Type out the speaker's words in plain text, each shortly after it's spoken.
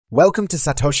Welcome to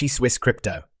Satoshi Swiss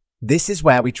Crypto. This is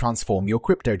where we transform your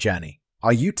crypto journey.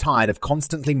 Are you tired of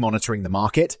constantly monitoring the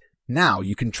market? Now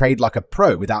you can trade like a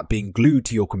pro without being glued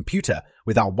to your computer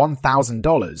with our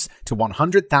 $1,000 to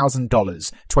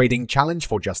 $100,000 trading challenge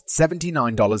for just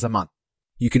 $79 a month.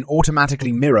 You can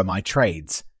automatically mirror my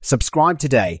trades. Subscribe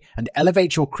today and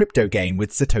elevate your crypto game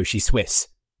with Satoshi Swiss.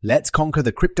 Let's conquer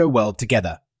the crypto world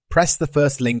together. Press the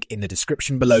first link in the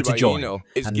description below to join.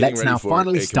 And let's now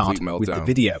finally start with the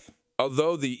video.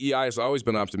 Although the EI has always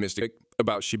been optimistic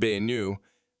about Shiba Inu,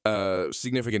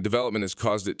 significant development has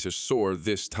caused it to soar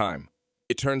this time.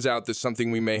 It turns out that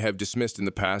something we may have dismissed in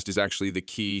the past is actually the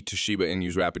key to Shiba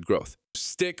Inu's rapid growth.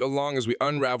 Stick along as we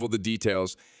unravel the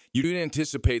details. You didn't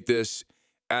anticipate this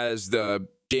as the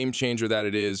game changer that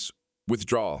it is.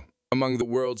 Withdrawal. Among the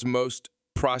world's most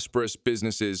prosperous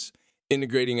businesses,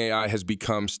 integrating AI has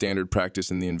become standard practice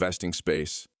in the investing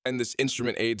space, and this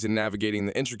instrument aids in navigating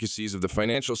the intricacies of the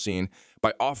financial scene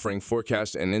by offering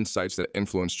forecasts and insights that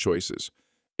influence choices.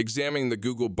 Examining the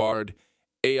Google Bard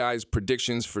AI's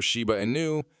predictions for Shiba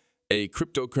Inu, a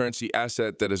cryptocurrency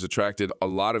asset that has attracted a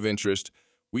lot of interest,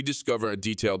 we discover a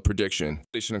detailed prediction.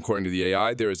 According to the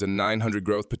AI, there is a 900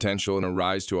 growth potential and a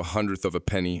rise to a hundredth of a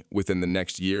penny within the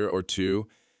next year or two.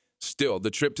 Still, the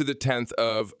trip to the 10th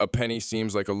of a penny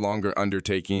seems like a longer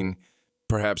undertaking,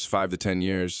 perhaps 5 to 10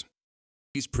 years.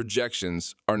 These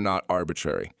projections are not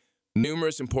arbitrary.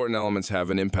 Numerous important elements have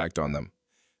an impact on them.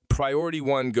 Priority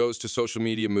 1 goes to social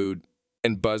media mood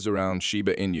and buzz around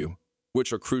Shiba Inu,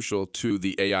 which are crucial to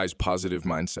the AI's positive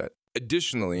mindset.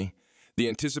 Additionally, the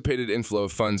anticipated inflow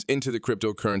of funds into the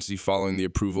cryptocurrency following the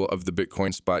approval of the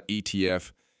Bitcoin spot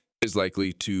ETF is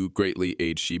likely to greatly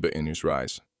aid Shiba Inu's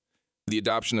rise. The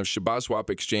adoption of Shibaswap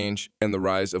exchange and the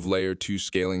rise of Layer 2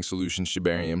 scaling solution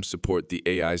Shibarium support the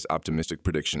AI's optimistic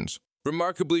predictions.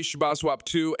 Remarkably, Shibaswap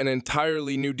 2, an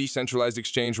entirely new decentralized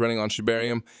exchange running on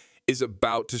Shibarium, is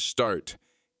about to start.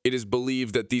 It is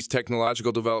believed that these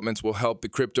technological developments will help the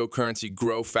cryptocurrency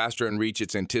grow faster and reach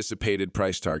its anticipated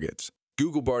price targets.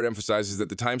 Google Bard emphasizes that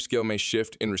the timescale may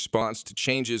shift in response to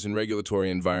changes in regulatory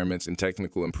environments and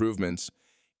technical improvements,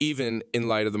 even in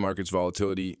light of the market's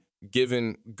volatility.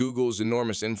 Given Google's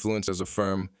enormous influence as a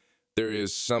firm, there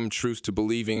is some truth to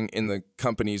believing in the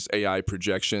company's AI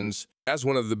projections. As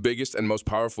one of the biggest and most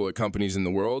powerful companies in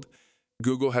the world,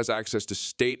 Google has access to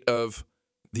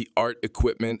state-of-the-art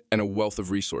equipment and a wealth of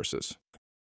resources.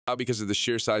 Now, because of the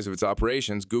sheer size of its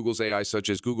operations, Google's AI, such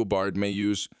as Google Bard, may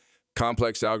use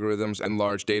complex algorithms and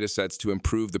large data sets to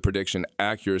improve the prediction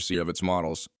accuracy of its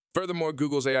models. Furthermore,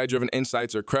 Google's AI-driven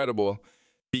insights are credible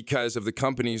because of the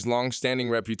company's long-standing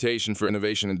reputation for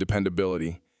innovation and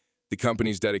dependability. The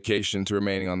company's dedication to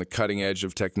remaining on the cutting edge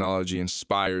of technology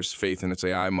inspires faith in its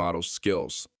AI model's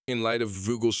skills. In light of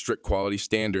Google's strict quality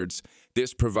standards,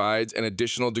 this provides an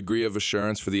additional degree of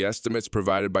assurance for the estimates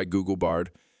provided by Google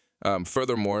Bard.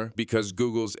 Furthermore, because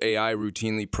Google's AI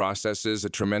routinely processes a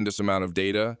tremendous amount of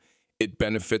data, it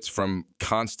benefits from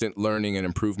constant learning and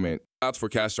improvement. Cloud's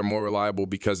forecasts are more reliable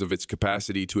because of its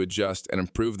capacity to adjust and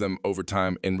improve them over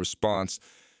time in response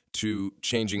to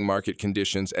changing market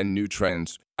conditions and new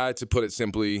trends. To put it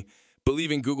simply,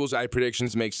 believing Google's AI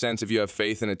predictions makes sense if you have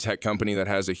faith in a tech company that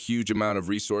has a huge amount of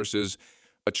resources,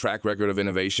 a track record of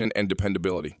innovation, and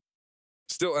dependability.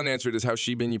 Still unanswered is how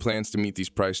Shiba Inu plans to meet these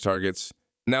price targets.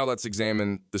 Now let's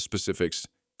examine the specifics.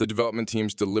 The development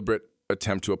team's deliberate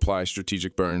attempt to apply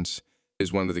strategic burns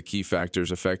is one of the key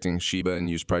factors affecting Shiba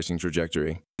Inu's pricing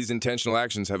trajectory. These intentional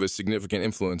actions have a significant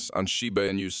influence on Shiba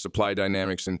Inu's supply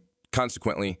dynamics and,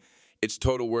 consequently, its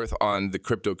total worth on the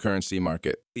cryptocurrency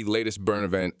market. The latest burn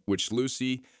event, which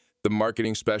Lucy, the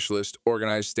marketing specialist,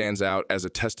 organized, stands out as a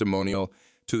testimonial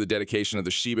to the dedication of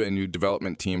the Shiba Inu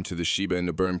development team to the Shiba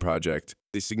Inu Burn project.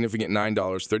 The significant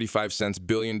 $9.35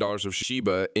 billion of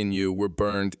Shiba Inu were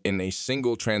burned in a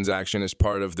single transaction as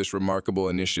part of this remarkable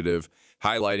initiative,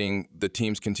 highlighting the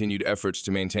team's continued efforts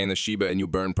to maintain the Shiba Inu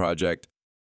Burn project.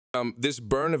 This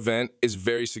burn event is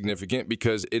very significant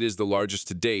because it is the largest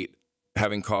to date,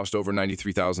 having cost over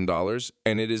 $93,000,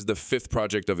 and it is the 5th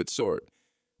project of its sort.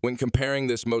 When comparing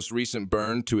this most recent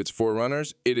burn to its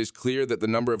forerunners, it is clear that the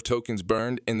number of tokens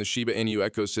burned in the Shiba Inu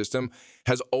ecosystem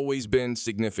has always been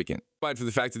significant. Aside from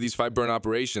the fact that these 5 burn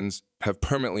operations have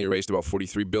permanently erased about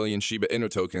 43 billion Shiba Inu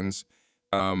tokens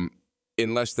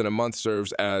in less than a month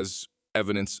serves as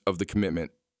evidence of the commitment.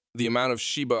 The amount of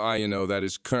Shiba Inu that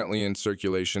is currently in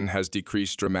circulation has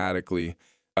decreased dramatically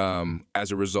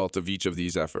as a result of each of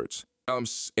these efforts.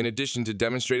 In addition to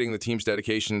demonstrating the team's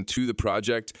dedication to the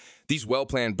project, these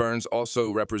well-planned burns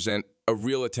also represent a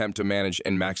real attempt to manage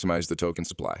and maximize the token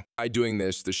supply. By doing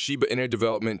this, the Shiba Inu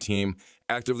development team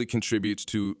actively contributes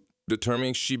to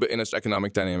determining Shiba Inu's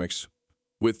economic dynamics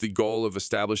with the goal of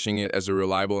establishing it as a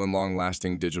reliable and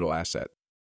long-lasting digital asset.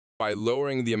 By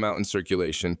lowering the amount in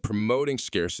circulation, promoting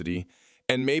scarcity,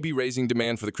 and maybe raising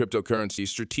demand for the cryptocurrency,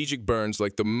 strategic burns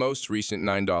like the most recent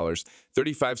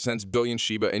 $9.35 billion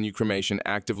Shiba Inu cremation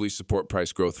actively support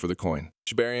price growth for the coin.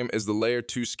 Shibarium is the Layer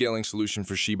 2 scaling solution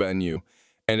for Shiba Inu,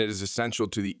 and it is essential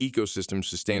to the ecosystem's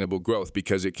sustainable growth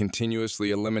because it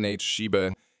continuously eliminates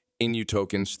Shiba Inu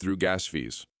tokens through gas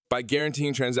fees. By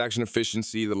guaranteeing transaction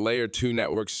efficiency, the Layer 2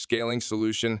 network's scaling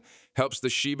solution helps the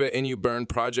Shiba Inu burn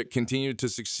project continue to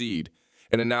succeed.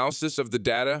 An analysis of the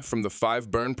data from the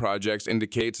 5 burn projects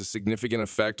indicates a significant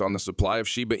effect on the supply of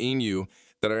Shiba Inu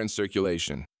that are in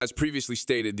circulation. As previously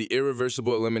stated, the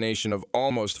irreversible elimination of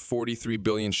almost 43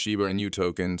 billion Shiba Inu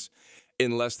tokens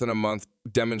in less than a month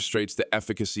demonstrates the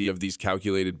efficacy of these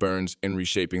calculated burns in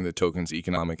reshaping the token's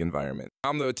economic environment.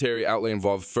 The monetary outlay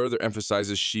involved further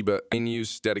emphasizes Shiba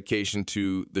Inu's dedication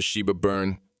to the Shiba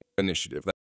Burn initiative.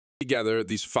 Together,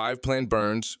 these 5 planned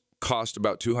burns cost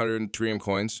about 200 Trium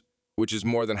coins, which is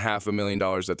more than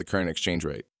 $500,000 at the current exchange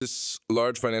rate. This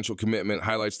large financial commitment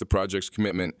highlights the project's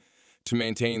commitment to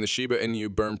maintaining the Shiba Inu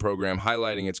burn program,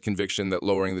 highlighting its conviction that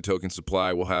lowering the token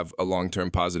supply will have a long-term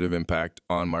positive impact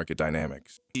on market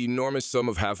dynamics. The enormous sum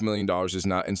of $500,000 is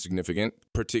not insignificant,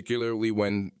 particularly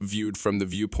when viewed from the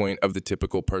viewpoint of the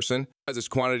typical person. As this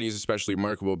quantity is especially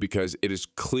remarkable because it is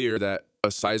clear that a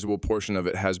sizable portion of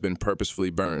it has been purposefully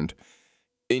burned,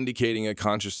 indicating a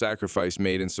conscious sacrifice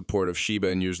made in support of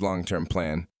Shiba Inu's long-term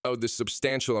plan. The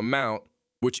substantial amount,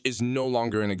 which is no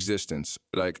longer in existence,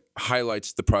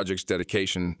 highlights the project's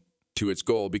dedication to its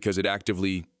goal because it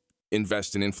actively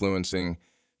invests in influencing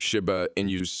Shiba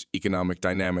Inu's economic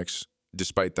dynamics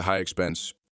despite the high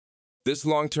expense. This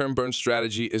long-term burn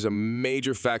strategy is a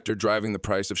major factor driving the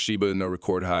price of Shiba Inu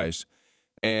record highs.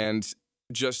 And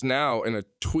just now, in a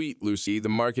tweet, Lucy, the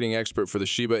marketing expert for the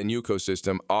Shiba Inu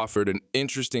ecosystem, offered an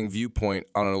interesting viewpoint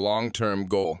on a long-term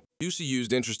goal. Lucy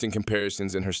used interesting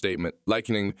comparisons in her statement,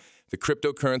 likening the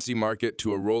cryptocurrency market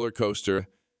to a roller coaster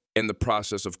in the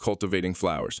process of cultivating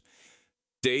flowers.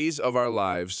 Days of our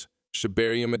lives,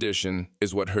 Shibarium edition,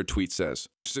 is what her tweet says.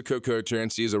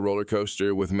 Cryptocurrency is a roller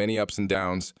coaster with many ups and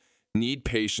downs. Need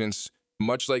patience,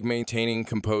 much like maintaining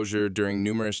composure during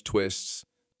numerous twists.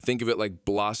 Think of it like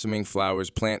blossoming flowers,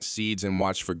 plant seeds, and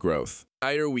watch for growth.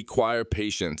 Higher require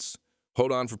patience.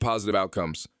 Hold on for positive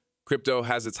outcomes. Crypto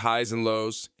has its highs and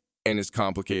lows and is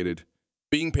complicated.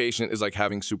 Being patient is like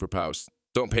having superpowers.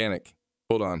 Don't panic.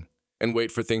 Hold on and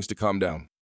wait for things to calm down.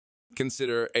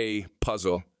 Consider a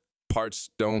puzzle.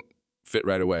 Parts don't fit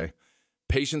right away.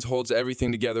 Patience holds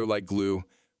everything together like glue.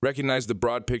 Recognize the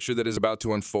broad picture that is about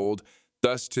to unfold.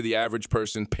 Thus, to the average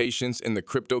person, patience in the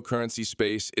cryptocurrency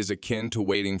space is akin to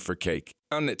waiting for cake.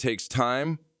 It takes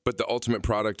time, but the ultimate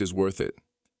product is worth it.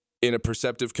 In a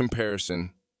perceptive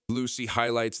comparison, Lucy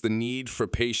highlights the need for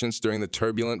patience during the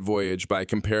turbulent voyage by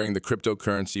comparing the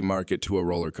cryptocurrency market to a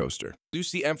roller coaster.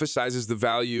 Lucy emphasizes the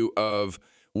value of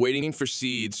waiting for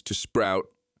seeds to sprout,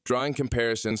 drawing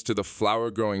comparisons to the flower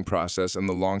growing process and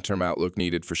the long-term outlook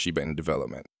needed for Shiba Inu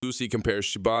development. Lucy compares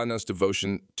Shiba Inu's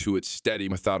devotion to its steady,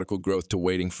 methodical growth to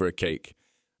waiting for a cake,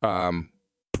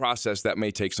 process that may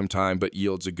take some time but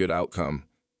yields a good outcome,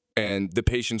 and the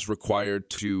patience required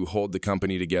to hold the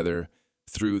company together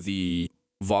through the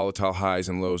volatile highs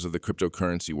and lows of the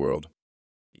cryptocurrency world.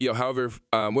 However,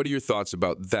 what are your thoughts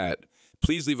about that?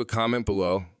 Please leave a comment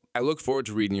below. I look forward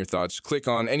to reading your thoughts. Click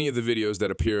on any of the videos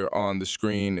that appear on the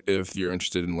screen if you're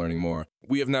interested in learning more.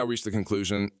 We have now reached the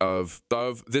conclusion of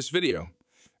this video.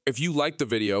 If you liked the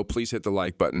video, please hit the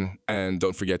like button and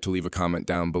don't forget to leave a comment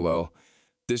down below.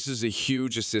 This is a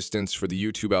huge assistance for the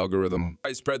YouTube algorithm.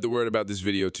 I spread the word about this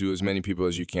video to as many people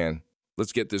as you can.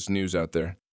 Let's get this news out there.